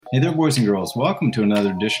Hey there, boys and girls. Welcome to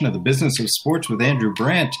another edition of the Business of Sports with Andrew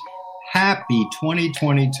Brandt. Happy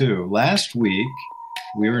 2022. Last week,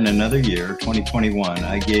 we were in another year, 2021.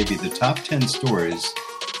 I gave you the top 10 stories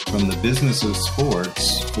from the Business of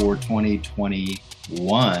Sports for 2021.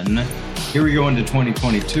 Here we go into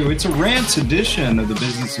 2022. It's a rants edition of the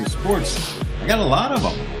Business of Sports. I got a lot of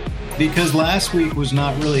them because last week was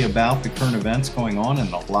not really about the current events going on,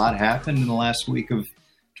 and a lot happened in the last week of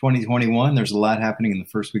 2021. There's a lot happening in the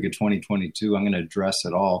first week of 2022. I'm going to address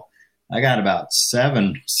it all. I got about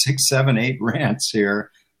 6, 7, 8 rants here,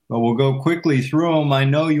 but we'll go quickly through them. I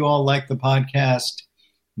know you all like the podcast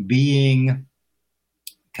being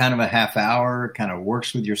kind of a half hour, kind of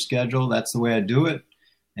works with your schedule. That's the way I do it.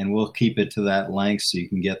 And we'll keep it to that length so you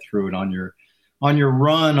can get through it on your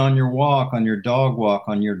run, on your walk, on your dog walk,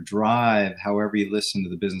 on your drive, however you listen to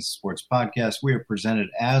the Business Sports Podcast. We are presented,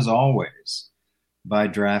 as always, by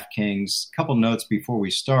DraftKings. A couple notes before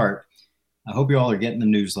we start. I hope you all are getting the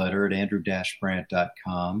newsletter at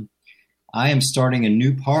andrew-brandt.com. I am starting a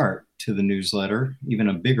new part to the newsletter, even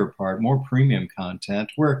a bigger part, more premium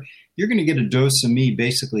content, where you're going to get a dose of me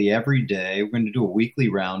basically every day. We're going to do a weekly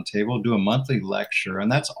roundtable, do a monthly lecture,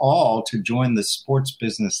 and that's all to join the Sports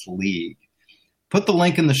Business League. Put the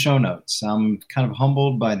link in the show notes. I'm kind of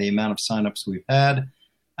humbled by the amount of signups we've had.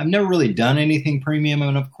 I've never really done anything premium,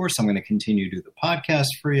 and of course I'm going to continue to do the podcast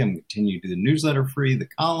free. I'm going to continue to do the newsletter free, the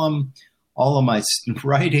column, all of my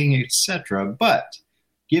writing, etc. But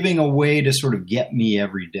giving a way to sort of get me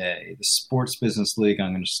every day. The Sports Business League,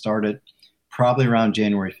 I'm going to start it probably around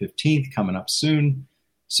January 15th, coming up soon.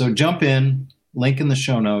 So jump in, link in the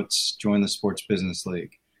show notes, join the Sports Business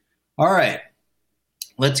League. All right,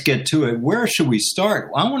 let's get to it. Where should we start?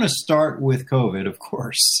 Well, I want to start with COVID, of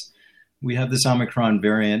course. We have this Omicron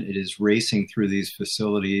variant. It is racing through these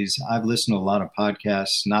facilities. I've listened to a lot of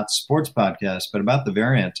podcasts, not sports podcasts, but about the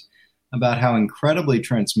variant, about how incredibly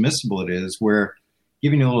transmissible it is, where,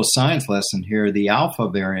 giving you a little science lesson here, the alpha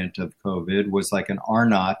variant of COVID was like an R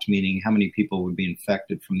naught, meaning how many people would be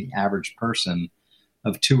infected from the average person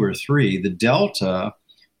of 2 or 3. The delta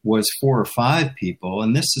was 4 or 5 people,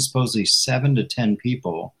 and this is supposedly 7 to 10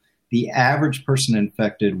 people the average person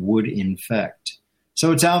infected would infect.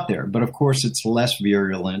 So it's out there, but of course it's less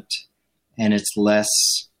virulent and it's less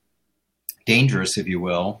dangerous, if you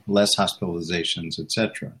will, less hospitalizations,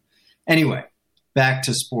 etc. Anyway, back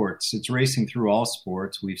to sports. It's racing through all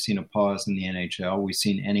sports. We've seen a pause in the NHL. We've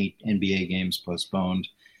seen any NBA games postponed.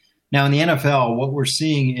 Now in the NFL, what we're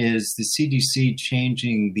seeing is the CDC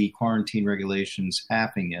changing the quarantine regulations,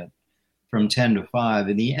 halving it from 10 to 5.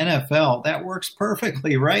 In the NFL, that works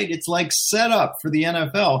perfectly, right? It's like set up for the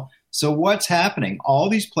NFL. So what's happening? All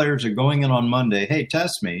these players are going in on Monday. Hey,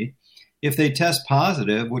 test me. If they test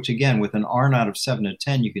positive, which again, with an R naught of 7 to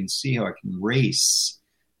 10, you can see how it can race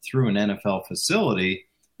through an NFL facility.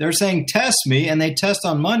 They're saying, test me, and they test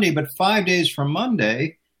on Monday, but 5 days from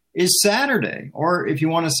Monday is Saturday, or if you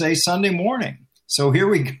want to say Sunday morning. So here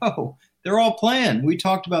we go. They're all playing. We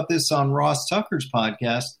talked about this on Ross Tucker's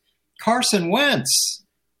podcast. Carson Wentz,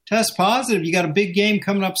 test positive. You got a big game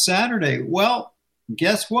coming up Saturday. Well,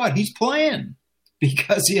 guess what? He's playing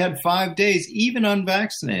because he had 5 days, even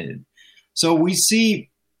unvaccinated. So we see,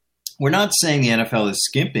 we're not saying the NFL is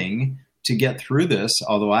skimping to get through this,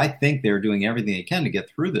 although I think they're doing everything they can to get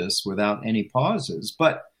through this without any pauses.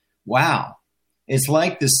 But wow, it's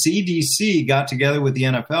like the CDC got together with the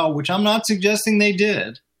NFL, which I'm not suggesting they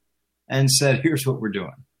did, and said, here's what we're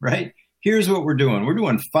doing, right? Here's what we're doing. We're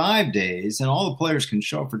doing 5 days, and all the players can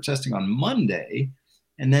show up for testing on Monday.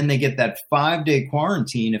 And then they get that 5-day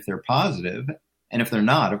quarantine if they're positive. And if they're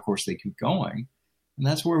not, of course, they keep going. And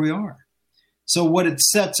that's where we are. So what it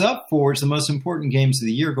sets up for is the most important games of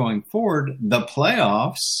the year going forward, the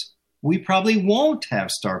playoffs. We probably won't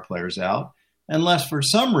have star players out unless for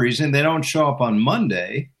some reason they don't show up on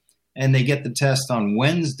Monday and they get the test on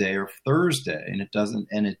Wednesday or Thursday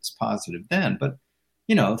and it's positive then. But,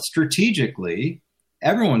 you know, strategically,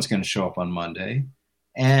 everyone's going to show up on Monday.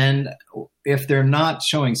 And if they're not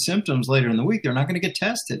showing symptoms later in the week, they're not going to get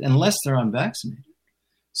tested unless they're unvaccinated.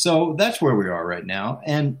 So that's where we are right now.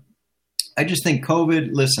 And I just think COVID,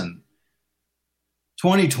 listen,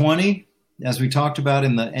 2020, as we talked about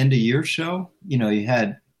in the end of year show, you know,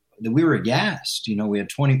 we were aghast. You know, we had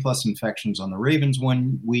 20 plus infections on the Ravens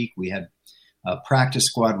one week. We had a practice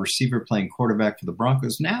squad receiver playing quarterback for the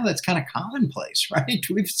Broncos. Now that's kind of commonplace, right?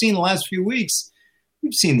 We've seen the last few weeks.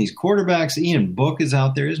 We've seen these quarterbacks. Ian Book is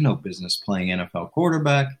out there. He has no business playing NFL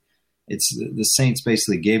quarterback. It's the Saints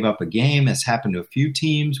basically gave up a game. It's happened to a few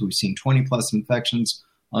teams. We've seen 20-plus infections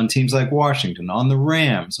on teams like Washington, on the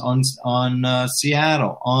Rams, on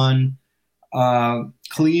Seattle, on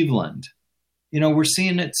Cleveland. We're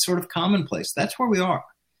seeing it sort of commonplace. That's where we are.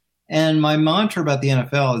 And my mantra about the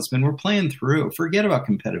NFL has been we're playing through. Forget about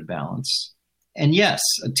competitive balance. And yes,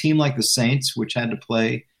 a team like the Saints, which had to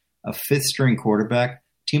play a fifth-string quarterback, a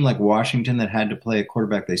team like Washington that had to play a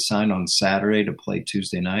quarterback they signed on Saturday to play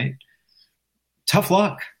Tuesday night, tough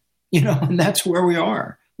luck, and that's where we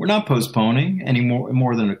are. We're not postponing any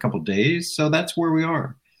more than a couple of days, so that's where we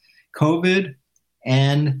are. COVID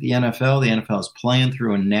and the NFL is playing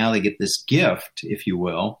through, and now they get this gift, if you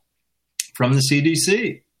will, from the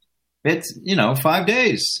CDC. It's, 5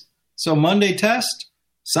 days. So Monday test,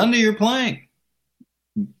 Sunday you're playing.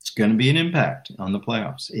 It's going to be an impact on the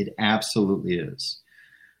playoffs. It absolutely is.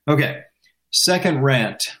 Okay, second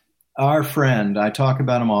rant. Our friend, I talk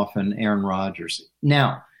about him often, Aaron Rodgers.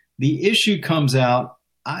 Now, the issue comes out.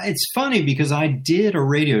 It's funny because I did a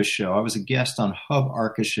radio show. I was a guest on Hub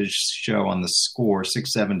Arkish's show on the Score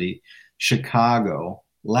 670 Chicago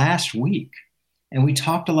last week. And we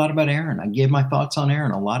talked a lot about Aaron. I gave my thoughts on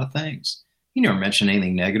Aaron, a lot of things. He never mentioned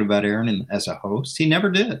anything negative about Aaron as a host. He never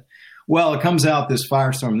did. Well, it comes out this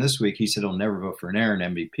firestorm this week. He said he'll never vote for an Aaron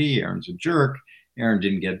MVP. Aaron's a jerk. Aaron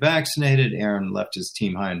didn't get vaccinated. Aaron left his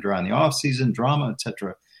team high and dry in the offseason, drama,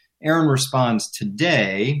 etc. Aaron responds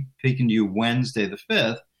today, speaking to you Wednesday the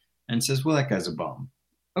 5th, and says, well, that guy's a bum.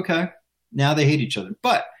 Okay, now they hate each other.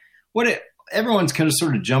 But everyone's kind of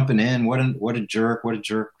sort of jumping in. What a jerk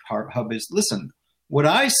Hub is. Listen, what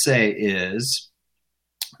I say is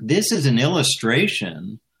this is an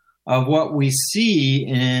illustration of what we see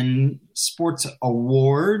in sports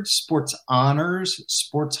awards, sports honors,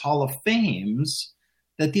 sports Hall of Fames,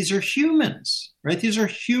 that these are humans, right? These are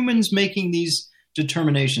humans making these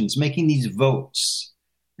determinations, making these votes.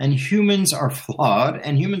 And humans are flawed,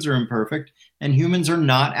 and humans are imperfect, and humans are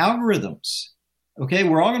not algorithms. Okay,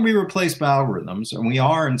 we're all going to be replaced by algorithms, and we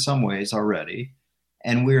are in some ways already,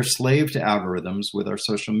 and we're slave to algorithms with our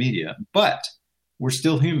social media, but we're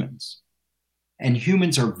still humans. And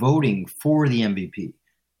humans are voting for the MVP,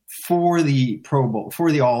 for the Pro Bowl,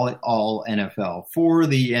 for the all NFL, for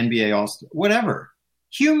the NBA All-Star, whatever.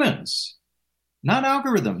 Humans, not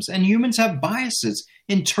algorithms. And humans have biases,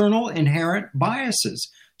 internal inherent biases.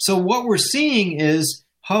 So what we're seeing is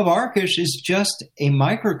Hub Arkush is just a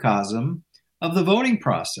microcosm of the voting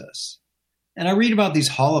process. And I read about these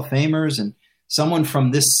Hall of Famers, and someone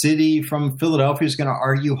from this city, from Philadelphia, is going to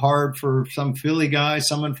argue hard for some Philly guy.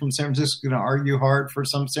 Someone from San Francisco is going to argue hard for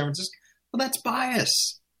some San Francisco. Well, that's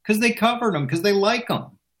bias because they covered them, because they like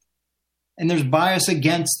them. And there's bias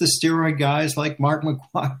against the steroid guys like Mark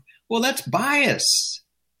McGwire. Well, that's bias.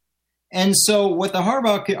 And so what the Hub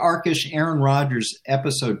Arkush Aaron Rodgers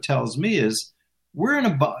episode tells me is we're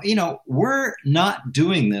not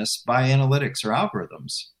doing this by analytics or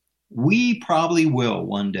algorithms. We probably will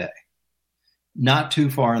one day. Not too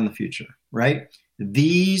far in the future, right?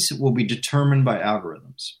 These will be determined by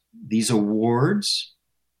algorithms. These awards,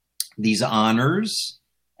 these honors,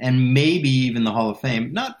 and maybe even the Hall of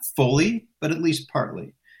Fame, not fully, but at least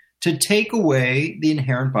partly, to take away the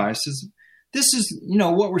inherent biases. This is,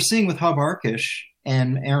 what we're seeing with Hub Arkush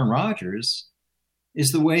and Aaron Rodgers is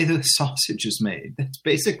the way the sausage is made. That's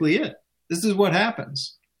basically it. This is what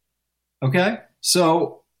happens. Okay?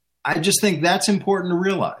 So I just think that's important to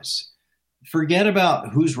realize. Forget about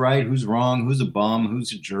who's right, who's wrong, who's a bum,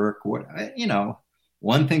 who's a jerk.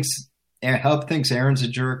 One thinks Hub thinks Aaron's a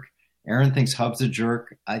jerk. Aaron thinks Hub's a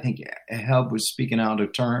jerk. I think Hub was speaking out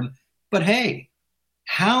of turn. But hey,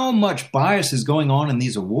 how much bias is going on in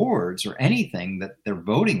these awards or anything that they're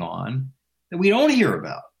voting on that we don't hear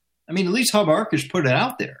about? I mean, at least Hub Arkush put it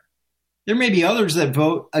out there. There may be others that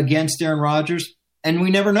vote against Aaron Rodgers, and we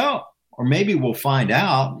never know. Or maybe we'll find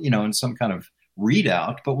out, in some kind of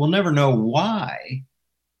readout, but we'll never know why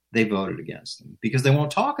they voted against him because they won't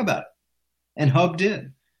talk about it. And Hub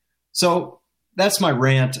did. So that's my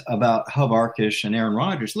rant about Hub Arkush and Aaron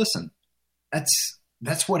Rodgers. Listen,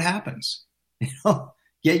 that's what happens.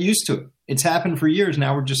 Get used to it. It's happened for years.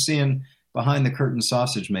 Now we're just seeing behind the curtain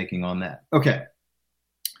sausage making on that. Okay.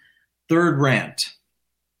 Third rant,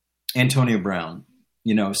 Antonio Brown.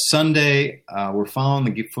 Sunday, we're following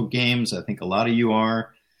the games. I think a lot of you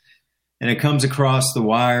are. And it comes across the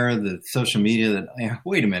wire, the social media that,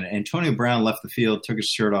 wait a minute, Antonio Brown left the field, took his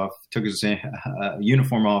shirt off, took his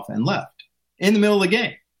uniform off, and left in the middle of the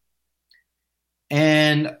game.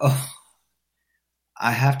 And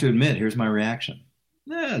I have to admit, here's my reaction.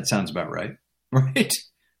 That sounds about right, right?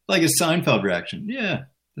 Like a Seinfeld reaction. Yeah,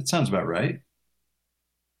 that sounds about right.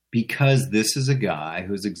 Because this is a guy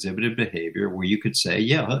who's exhibited behavior where you could say,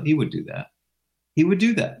 yeah, he would do that. He would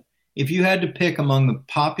do that. If you had to pick among the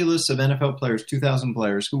populace of NFL players, 2,000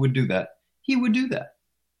 players, who would do that? he would do that.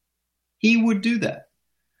 He would do that.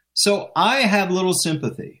 So I have little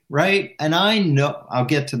sympathy, right? And I know, I'll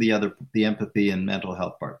get to the empathy and mental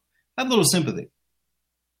health part. I have little sympathy.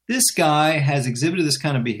 This guy has exhibited this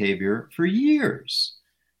kind of behavior for years.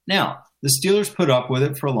 Now, the Steelers put up with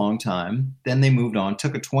it for a long time. Then they moved on,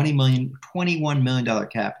 took a $21 million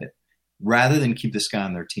cap hit rather than keep this guy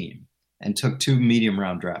on their team, and took 2 medium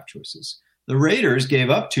round draft choices. The Raiders gave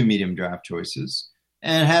up 2 medium draft choices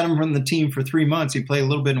and had him from the team for 3 months. He played a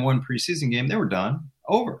little bit in one preseason game. They were done.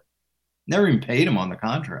 Over. Never even paid him on the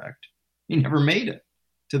contract. He never made it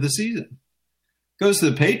to the season. Goes to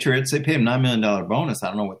the Patriots. They paid him $9 million bonus. I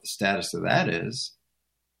don't know what the status of that is.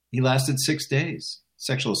 He lasted 6 days.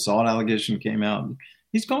 Sexual assault allegation came out.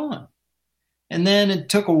 He's gone. And then it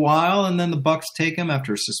took a while, and then the Bucs take him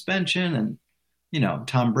after suspension. And,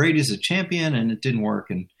 Tom Brady's a champion, and it didn't work.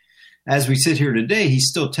 And as we sit here today, he's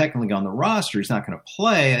still technically on the roster. He's not going to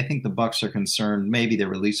play. I think the Bucs are concerned. Maybe they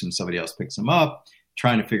release him, somebody else picks him up,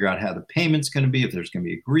 trying to figure out how the payment's going to be, if there's going to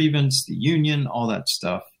be a grievance, the union, all that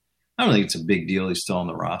stuff. I don't think it's a big deal. He's still on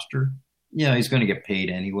the roster. He's going to get paid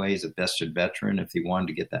anyway. He's a vested veteran if he wanted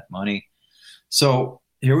to get that money. So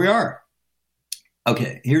here we are.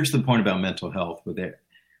 Okay, here's the point about mental health with it.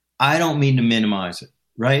 I don't mean to minimize it,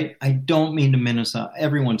 right? I don't mean to minimize.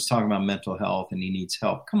 Everyone's talking about mental health and he needs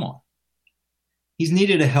help. Come on. He's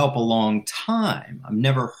needed help a long time. I've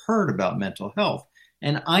never heard about mental health.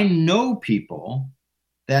 And I know people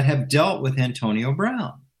that have dealt with Antonio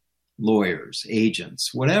Brown, lawyers,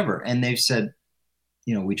 agents, whatever. And they've said,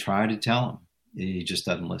 we try to tell him. He just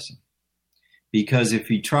doesn't listen. Because if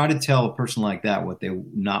you try to tell a person like that what they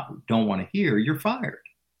don't want to hear, you're fired.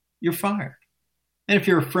 You're fired. And if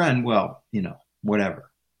you're a friend, well, whatever.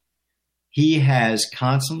 He has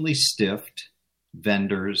constantly stiffed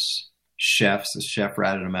vendors, chefs. The chef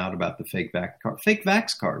ratted him out about the fake vax card. Fake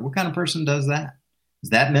vax card. What kind of person does that?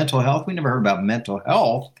 Is that mental health? We never heard about mental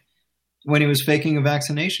health when he was faking a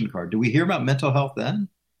vaccination card. Do we hear about mental health then?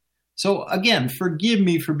 So again, forgive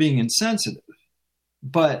me for being insensitive,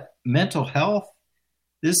 but mental health,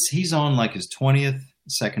 he's on like his 20th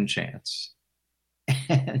second chance.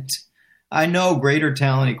 And I know greater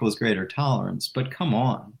talent equals greater tolerance, but come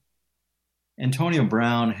on. Antonio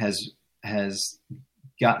Brown has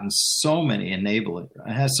gotten so many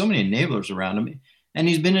enablers around him, and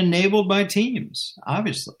he's been enabled by teams,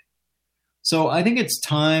 obviously. So I think it's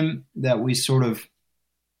time that we sort of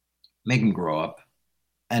make him grow up.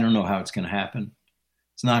 I don't know how it's going to happen.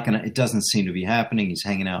 It doesn't seem to be happening. He's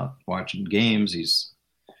hanging out, watching games. He's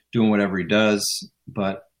doing whatever he does.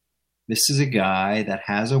 But this is a guy that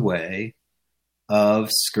has a way of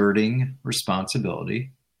skirting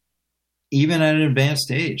responsibility, even at an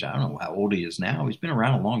advanced age. I don't know how old he is now. He's been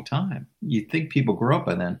around a long time. You'd think people grow up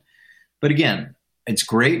by then. But again, it's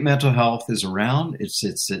great mental health is around.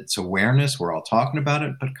 It's awareness. We're all talking about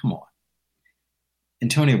it. But come on.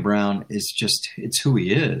 Antonio Brown it's who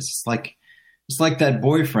he is. It's like that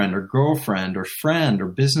boyfriend or girlfriend or friend or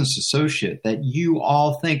business associate that you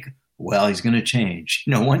all think, well, he's going to change.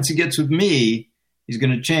 Once he gets with me, he's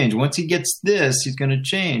going to change. Once he gets this, he's going to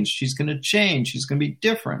change. She's going to change. She's going to be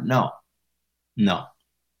different. No, not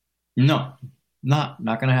going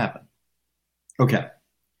to happen. Okay.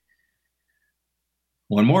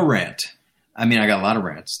 One more rant. I got a lot of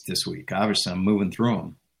rants this week. Obviously, I'm moving through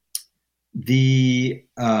them. The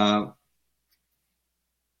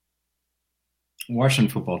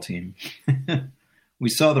Washington football team. We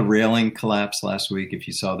saw the railing collapse last week. If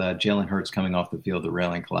you saw that, Jalen Hurts coming off the field, the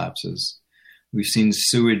railing collapses. We've seen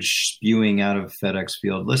sewage spewing out of FedEx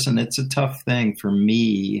Field. Listen, it's a tough thing for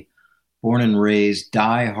me, born and raised,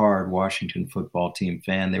 diehard Washington football team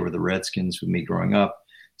fan. They were the Redskins with me growing up.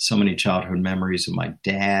 So many childhood memories of my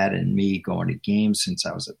dad and me going to games since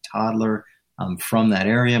I was a toddler. I'm from that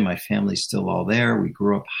area. My family's still all there. We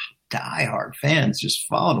grew up diehard fans, just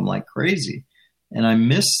followed them like crazy. And I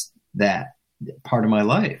miss that part of my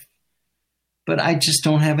life. But I just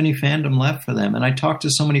don't have any fandom left for them. And I talk to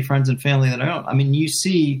so many friends and family that I don't. You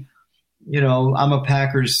see, I'm a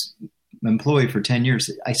Packers employee for 10 years.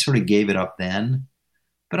 I sort of gave it up then.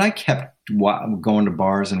 But I kept going to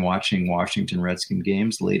bars and watching Washington Redskins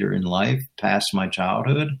games later in life, past my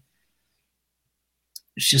childhood.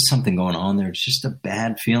 There's just something going on there. It's just a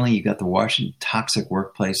bad feeling. You got the Washington toxic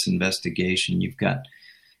workplace investigation. You've got,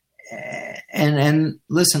 and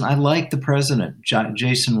listen, I like the president,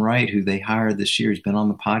 Jason Wright, who they hired this year. He's been on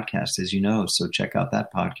the podcast, as you know, so check out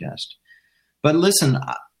that podcast. But listen,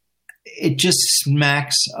 it just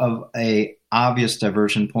smacks of a obvious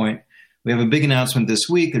diversion point. We have a big announcement this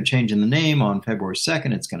week. They're changing the name on February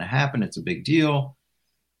 2nd. It's going to happen. It's a big deal.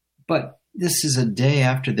 But this is a day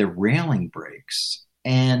after their railing breaks.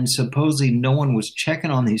 And supposedly no one was checking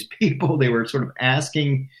on these people. They were sort of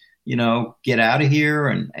asking, get out of here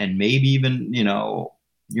and maybe even,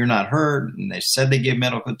 you're not hurt. And they said they gave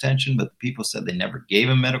medical attention, but the people said they never gave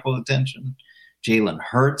him medical attention. Jalen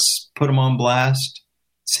Hurts put him on blast,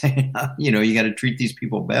 saying, you got to treat these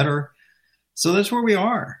people better. So that's where we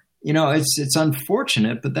are. It's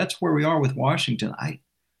unfortunate, but that's where we are with Washington.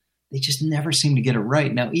 They just never seem to get it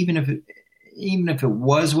right. Now, even if it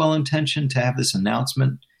was well-intentioned to have this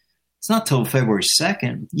announcement, it's not till February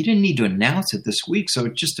 2nd. You didn't need to announce it this week, so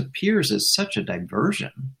it just appears as such a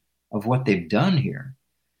diversion of what they've done here.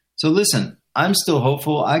 So listen, I'm still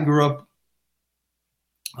hopeful. I grew up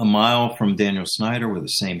a mile from Daniel Snyder. We're the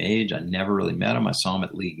same age. I never really met him. I saw him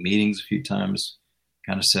at league meetings a few times,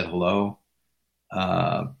 kind of said hello.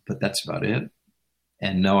 But that's about it.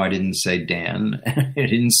 And no, I didn't say Dan. I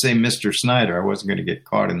didn't say Mr. Snyder. I wasn't going to get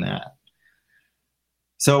caught in that.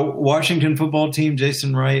 So Washington football team,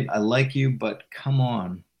 Jason Wright, I like you, but come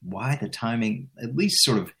on. Why the timing? At least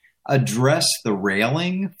sort of address the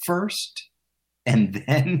railing first, and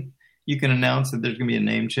then you can announce that there's going to be a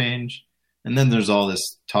name change. And then there's all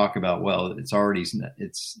this talk about, well, it's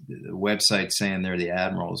the website saying they're the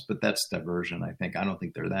Admirals, but that's diversion, I think. I don't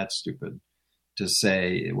think they're that stupid to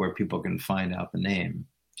say where people can find out the name.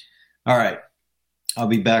 All right. I'll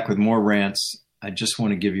be back with more rants. I just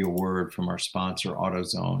want to give you a word from our sponsor,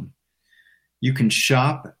 AutoZone. You can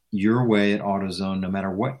shop your way at AutoZone no matter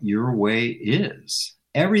what your way is.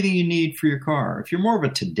 Everything you need for your car. If you're more of a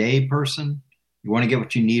today person, you want to get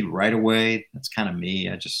what you need right away. That's kind of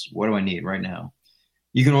me. What do I need right now?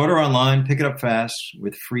 You can order online, pick it up fast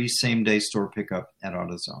with free same-day store pickup at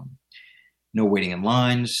AutoZone. No waiting in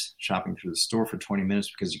lines, shopping through the store for 20 minutes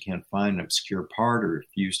because you can't find an obscure part or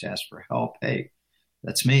refuse to ask for help. Hey,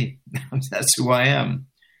 that's me. That's who I am.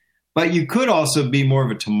 But you could also be more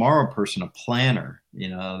of a tomorrow person, a planner.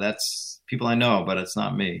 That's people I know, but it's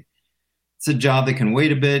not me. It's a job that can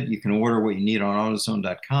wait a bit. You can order what you need on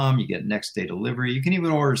AutoZone.com. You get next day delivery. You can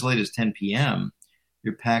even order as late as 10 p.m.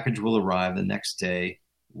 Your package will arrive the next day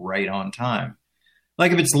right on time.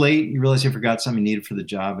 Like if it's late, you realize you forgot something you needed for the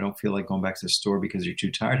job. You don't feel like going back to the store because you're too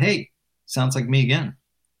tired. Hey, sounds like me again.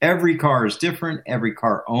 Every car is different. Every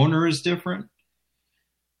car owner is different.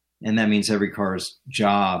 And that means every car's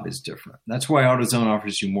job is different. That's why AutoZone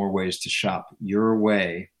offers you more ways to shop your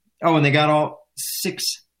way. Oh, and they got all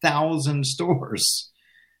 6,000 stores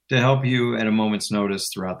to help you at a moment's notice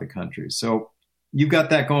throughout the country. So you've got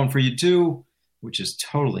that going for you too, which is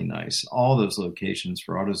totally nice. All those locations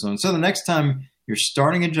for AutoZone. So the next time you're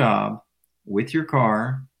starting a job with your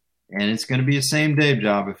car, and it's going to be a same-day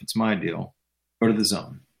job if it's my deal, go to the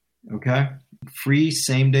Zone, okay? Free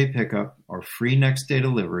same-day pickup or free next-day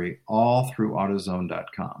delivery all through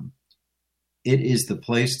AutoZone.com. It is the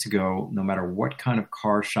place to go no matter what kind of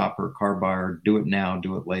car shopper, car buyer, do it now,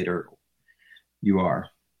 do it later, you are.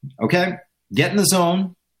 Okay? Get in the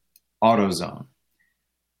zone, AutoZone.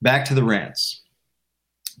 Back to the rants.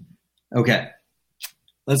 Okay.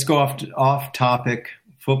 Let's go off topic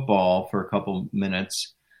football for a couple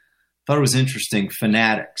minutes. Thought it was interesting.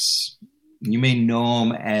 Fanatics. You may know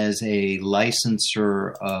them as a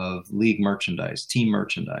licensor of league merchandise, team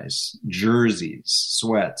merchandise, jerseys,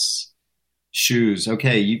 sweats, shoes.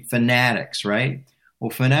 Okay, Fanatics, right?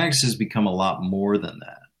 Well, Fanatics has become a lot more than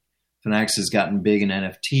that. Fanatics has gotten big in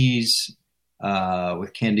NFTs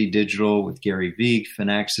with Candy Digital, with Gary Vee.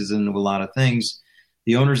 Fanatics is into a lot of things.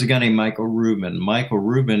 The owner's a guy named Michael Rubin. Michael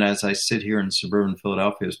Rubin, as I sit here in suburban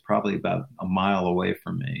Philadelphia, is probably about a mile away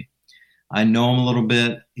from me. I know him a little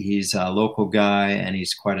bit. He's a local guy, and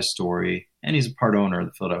he's quite a story. And he's a part owner of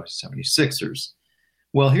the Philadelphia 76ers.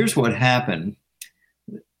 Well, here's what happened.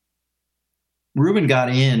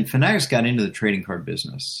 Fanatics got into the trading card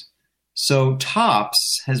business. So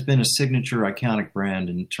Topps has been a signature iconic brand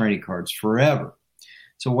in trading cards forever.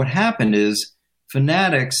 So what happened is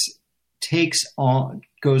Fanatics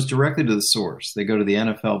goes directly to the source. They go to the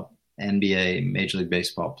NFL, NBA, Major League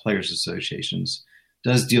Baseball Players Associations,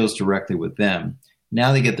 does deals directly with them.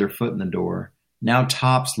 Now they get their foot in the door. Now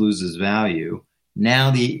Topps loses value.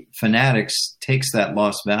 Now the Fanatics takes that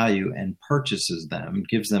lost value and purchases them,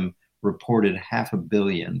 gives them reported $500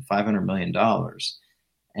 million.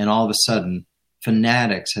 And all of a sudden,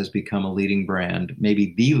 Fanatics has become a leading brand,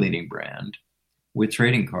 maybe the leading brand, with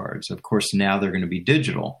trading cards. Of course, now they're going to be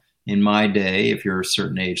digital. In my day, if you're a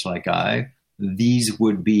certain age like these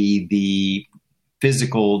would be the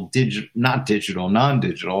physical,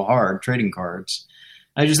 non-digital, hard trading cards.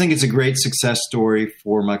 I just think it's a great success story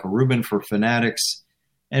for Michael Rubin, for Fanatics,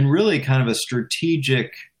 and really kind of a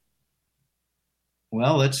strategic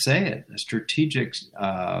well, let's say it, strategic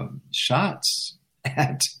shots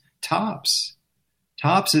at Topps.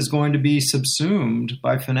 Topps is going to be subsumed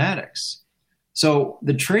by Fanatics. So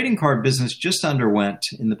the trading card business just underwent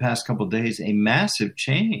in the past couple of days a massive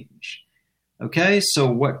change. Okay, so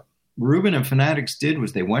what Rubin and Fanatics did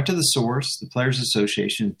was they went to the source, the Players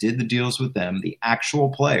Association, did the deals with them, the actual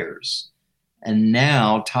players, and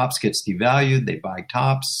now Topps gets devalued. They buy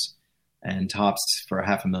Topps and Topps for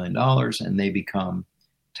 $500,000, and they become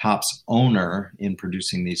Topps owner in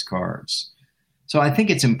producing these cards. So I think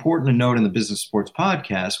it's important to note in the Business Sports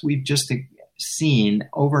Podcast, we've just seen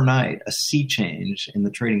overnight a sea change in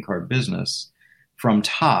the trading card business from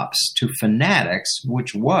Topps to Fanatics,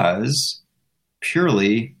 which was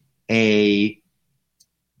purely a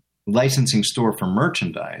licensing store for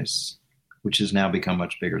merchandise, which has now become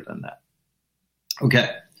much bigger than that. Okay,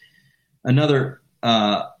 another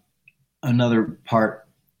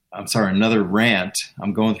rant.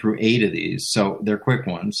 I'm going through 8 of these, so they're quick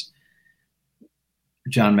ones.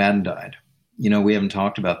 John Madden died. We haven't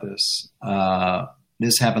talked about this.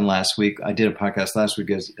 This happened last week. I did a podcast last week,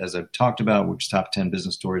 as I've talked about, which is top 10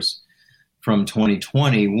 business stories from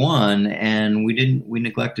 2021, and we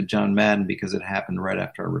neglected John Madden because it happened right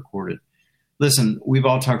after I recorded. Listen, we've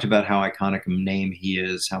all talked about how iconic a name he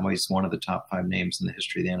is, how he's one of the top 5 names in the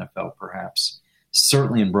history of the NFL, perhaps,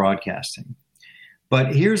 certainly in broadcasting.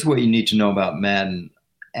 But here's what you need to know about Madden.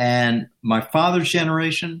 And my father's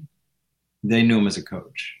generation, they knew him as a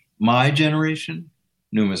coach. My generation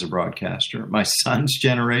knew him as a broadcaster. My son's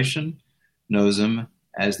generation knows him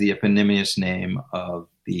as the eponymous name of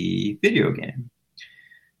the video game.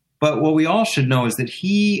 But what we all should know is that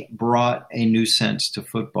he brought a new sense to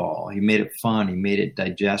football. He made it fun. He made it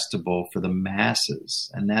digestible for the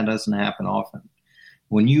masses. And that doesn't happen often.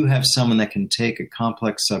 When you have someone that can take a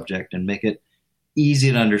complex subject and make it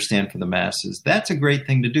easy to understand for the masses, that's a great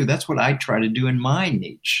thing to do. That's what I try to do in my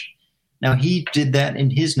niche. Now, he did that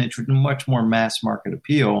in his niche with much more mass market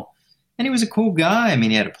appeal. And he was a cool guy. I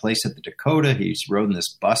mean, he had a place at the Dakota. He rode in this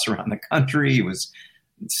bus around the country. He was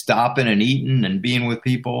stopping and eating and being with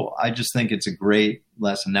people. I just think it's a great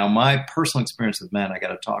lesson. Now, my personal experience with Madden, I got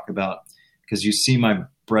to talk about, because you see my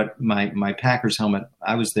Packers helmet.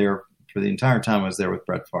 I was there for the entire time I was there with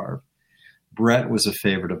Brett Favre. Brett was a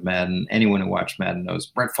favorite of Madden. Anyone who watched Madden knows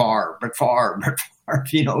Brett Favre, Brett Favre, Brett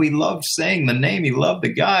Favre. He loved saying the name. He loved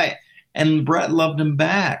the guy. And Brett loved him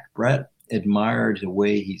back. Brett admired the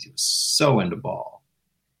way he was so into ball.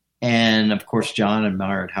 And, of course, John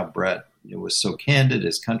admired how Brett was so candid,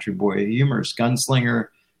 his country boy humor, his gunslinger,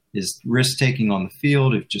 his risk-taking on the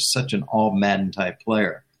field. He was just such an all-Madden-type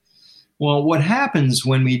player. Well, what happens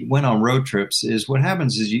when we went on road trips is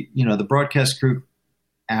the broadcast crew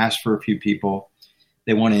asked for a few people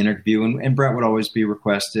they want to interview, and Brett would always be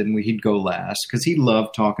requested, and he'd go last because he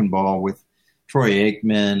loved talking ball with Troy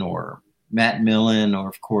Aikman or Matt Millen or,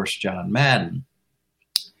 of course, John Madden.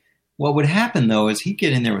 What would happen, though, is he'd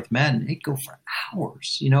get in there with Madden. He'd go for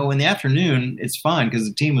hours. In the afternoon, it's fine because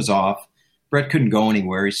the team was off. Brett couldn't go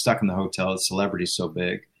anywhere. He's stuck in the hotel. His celebrity's so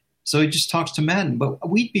big. So he just talks to Madden. But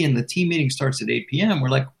we'd be in the team meeting starts at 8 p.m. We're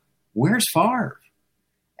like, where's Favre?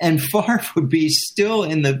 And Favre would be still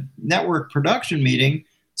in the network production meeting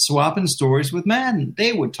swapping stories with Madden.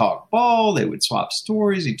 They would talk ball. They would swap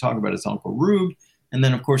stories. He'd talk about his Uncle Rube. And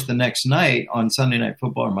then, of course, the next night on Sunday Night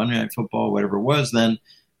Football or Monday Night Football, whatever it was, then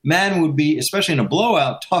Madden would be, especially in a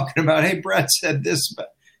blowout, talking about, hey, Brett said this,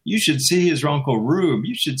 but you should see his Uncle Rube.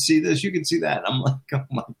 You should see this. You can see that. And I'm like, oh,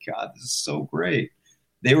 my God, this is so great.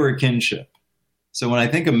 They were a kinship. So when I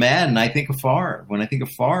think of Madden, I think of Favre. When I think of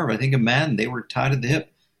Favre, I think of Madden. They were tied at the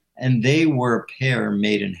hip. And they were a pair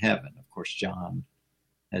made in heaven. Of course, John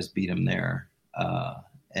has beat him there.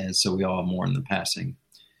 And so we all have more in the passing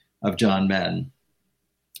of John Madden.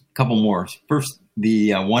 A couple more. First, the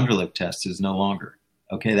Wonderlic test is no longer.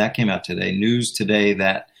 Okay, that came out today. News today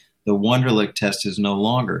that the Wonderlic test is no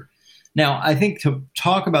longer. Now, I think to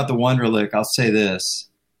talk about the Wonderlic, I'll say this.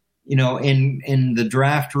 In the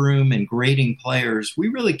draft room and grading players, we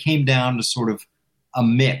really came down to sort of a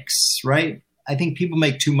mix, right? I think people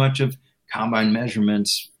make too much of combine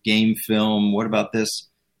measurements, game film. What about this?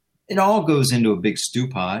 It all goes into a big stew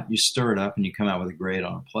pot. You stir it up and you come out with a grade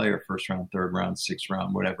on a player, first round, third round, sixth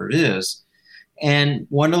round, whatever it is. And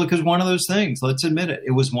Wonderlic is one of those things. Let's admit it.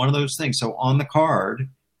 It was one of those things. So on the card,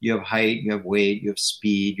 you have height, you have weight, you have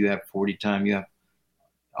speed, you have 40 time, you have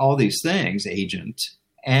all these things, agent,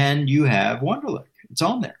 and you have Wonderlic. It's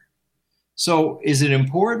on there. So is it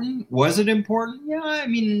important? Was it important? Yeah, I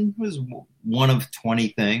mean, it was one of 20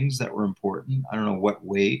 things that were important. I don't know what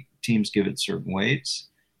weight. Teams give it certain weights.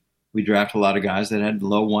 We draft a lot of guys that had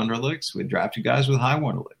low Wonderlicks. We drafted guys with high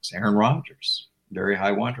Wonderlicks. Aaron Rodgers, very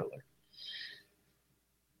high Wonderlic.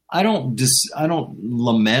 I don't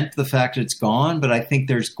lament the fact that it's gone, but I think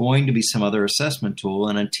there's going to be some other assessment tool,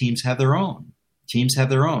 and teams have their own.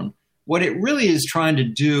 What it really is trying to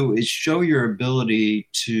do is show your ability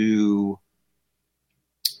to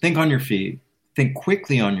think on your feet, think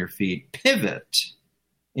quickly on your feet, pivot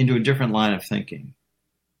into a different line of thinking.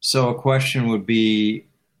 So a question would be,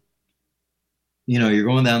 you're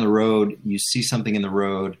going down the road, you see something in the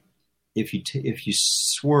road. If you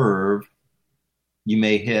swerve, you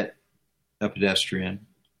may hit a pedestrian.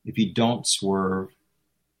 If you don't swerve,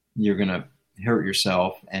 you're going to hurt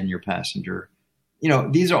yourself and your passenger.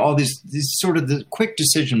 These are all these sort of the quick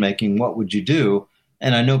decision making. What would you do?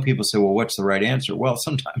 And I know people say, well, what's the right answer? Well,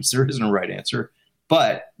 sometimes there isn't a right answer.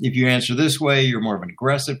 But if you answer this way, you're more of an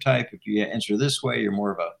aggressive type. If you answer this way, you're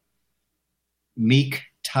more of a meek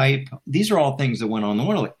type. These are all things that went on the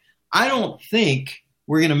Wonderlic. I don't think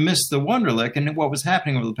we're going to miss the Wonderlic. And what was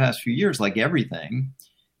happening over the past few years, like everything,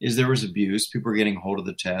 is there was abuse. People were getting hold of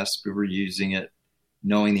the test. People were using it,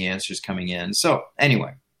 knowing the answers coming in. So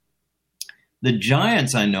anyway, the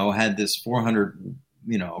Giants, I know, had this 400,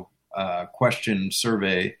 question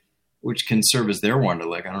survey, which can serve as their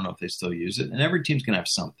Wonderlic. I don't know if they still use it. And every team's going to have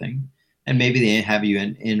something. And maybe they have you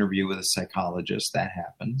an interview with a psychologist. That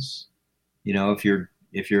happens.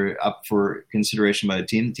 If you're up for consideration by the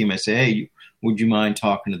team might say, hey, would you mind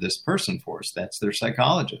talking to this person for us? That's their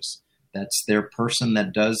psychologist. That's their person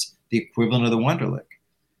that does the equivalent of the Wonderlic.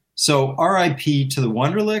 So RIP to the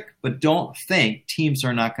Wonderlic, but don't think teams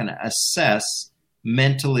are not going to assess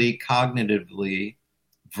mentally, cognitively,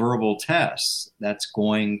 verbal tests. That's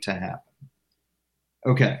going to happen.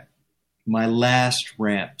 Okay, my last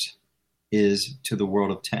rant is to the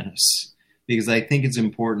world of tennis, because I think it's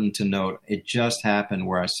important to note it just happened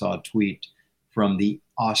where I saw a tweet from the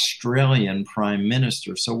Australian Prime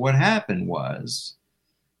Minister. So what happened was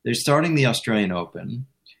they're starting the Australian Open,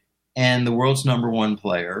 and the world's number one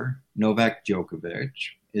player, Novak Djokovic,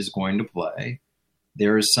 is going to play.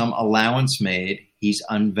 There is some allowance made. He's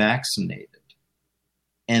unvaccinated.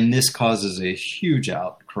 And this causes a huge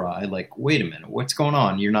outcry. Like, wait a minute, what's going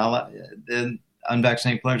on? You're not allowed, the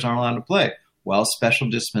unvaccinated players aren't allowed to play. Well, special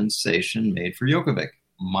dispensation made for Djokovic.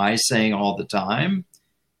 My saying all the time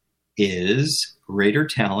is greater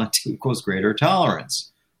talent equals greater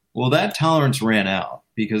tolerance. Well, that tolerance ran out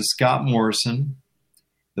because Scott Morrison,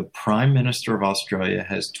 the Prime Minister of Australia,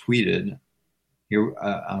 has tweeted, here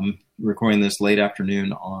I'm recording this late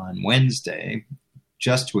afternoon on Wednesday,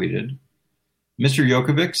 just tweeted, Mr.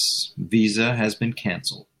 Djokovic's visa has been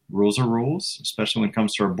canceled. Rules are rules, especially when it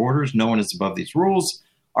comes to our borders. No one is above these rules.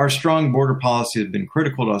 Our strong border policy has been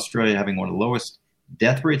critical to Australia having one of the lowest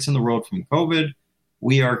death rates in the world from COVID.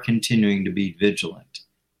 We are continuing to be vigilant.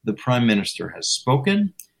 The Prime Minister has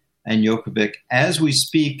spoken, and Djokovic, as we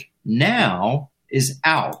speak now, is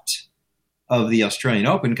out of the Australian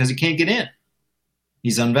Open because he can't get in.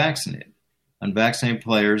 He's unvaccinated. Unvaccinated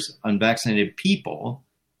players, unvaccinated people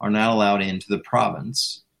are not allowed into the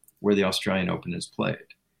province where the Australian Open is played.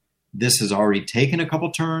 This has already taken a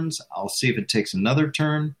couple turns. I'll see if it takes another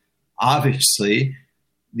turn. Obviously,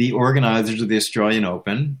 the organizers of the Australian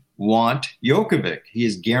Open want Djokovic. He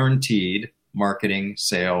is guaranteed marketing,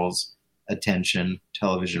 sales, attention,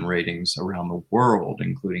 television ratings around the world,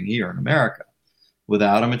 including here in America.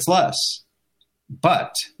 Without him, it's less.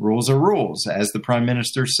 But rules are rules, as the Prime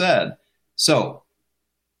Minister said. So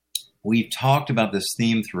we've talked about this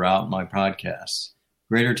theme throughout my podcasts.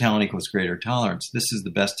 Greater talent equals greater tolerance. This is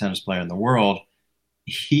the best tennis player in the world.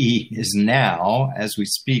 He is now, as we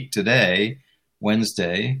speak today,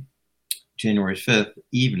 Wednesday, January 5th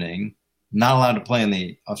evening, not allowed to play in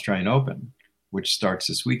the Australian Open, which starts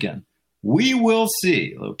this weekend. We will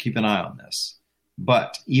see. We'll keep an eye on this.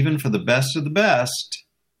 But even for the best of the best,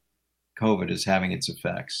 COVID is having its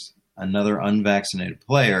effects. Another unvaccinated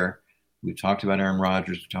player. We've talked about Aaron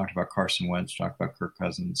Rodgers. We've talked about Carson Wentz. We've talked about Kirk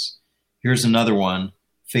Cousins. Here's another one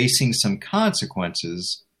facing some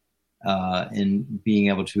consequences in being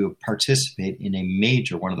able to participate in a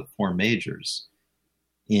major, one of the four majors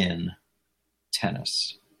in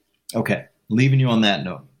tennis. Okay, leaving you on that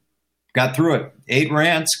note. Got through it. 8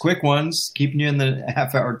 rants, quick ones, keeping you in the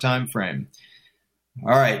half-hour time frame.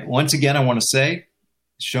 All right, once again, I want to say,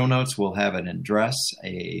 show notes will have an address,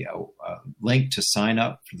 a link to sign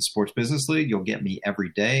up for the Sports Business League. You'll get me every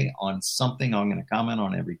day on something I'm going to comment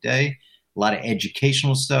on every day. A lot of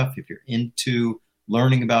educational stuff. If you're into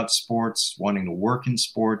learning about sports, wanting to work in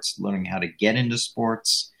sports, learning how to get into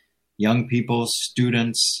sports, young people,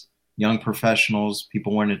 students, young professionals,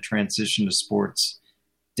 people wanting to transition to sports,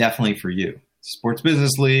 definitely for you. Sports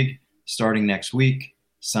Business League starting next week.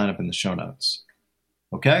 Sign up in the show notes.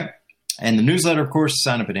 Okay? And the newsletter, of course,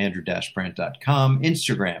 sign up at andrew-brandt.com.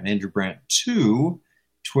 Instagram, AndrewBrandt2.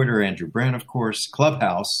 Twitter, Andrew Brandt, of course.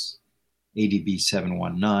 Clubhouse,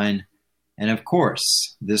 ADB719. And, of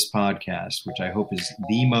course, this podcast, which I hope is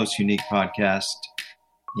the most unique podcast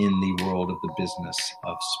in the world of the business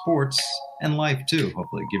of sports and life, too.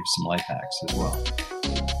 Hopefully it gives some life hacks as well.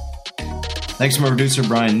 Thanks to my producer,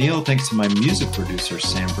 Brian Neal. Thanks to my music producer,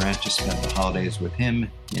 Sam Brandt. Just spent the holidays with him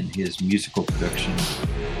in his musical production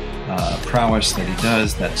prowess that he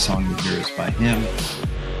does. That song you hear is by him.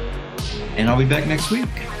 And I'll be back next week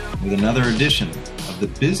with another edition of The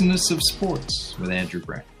Business of Sports with Andrew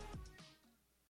Brandt.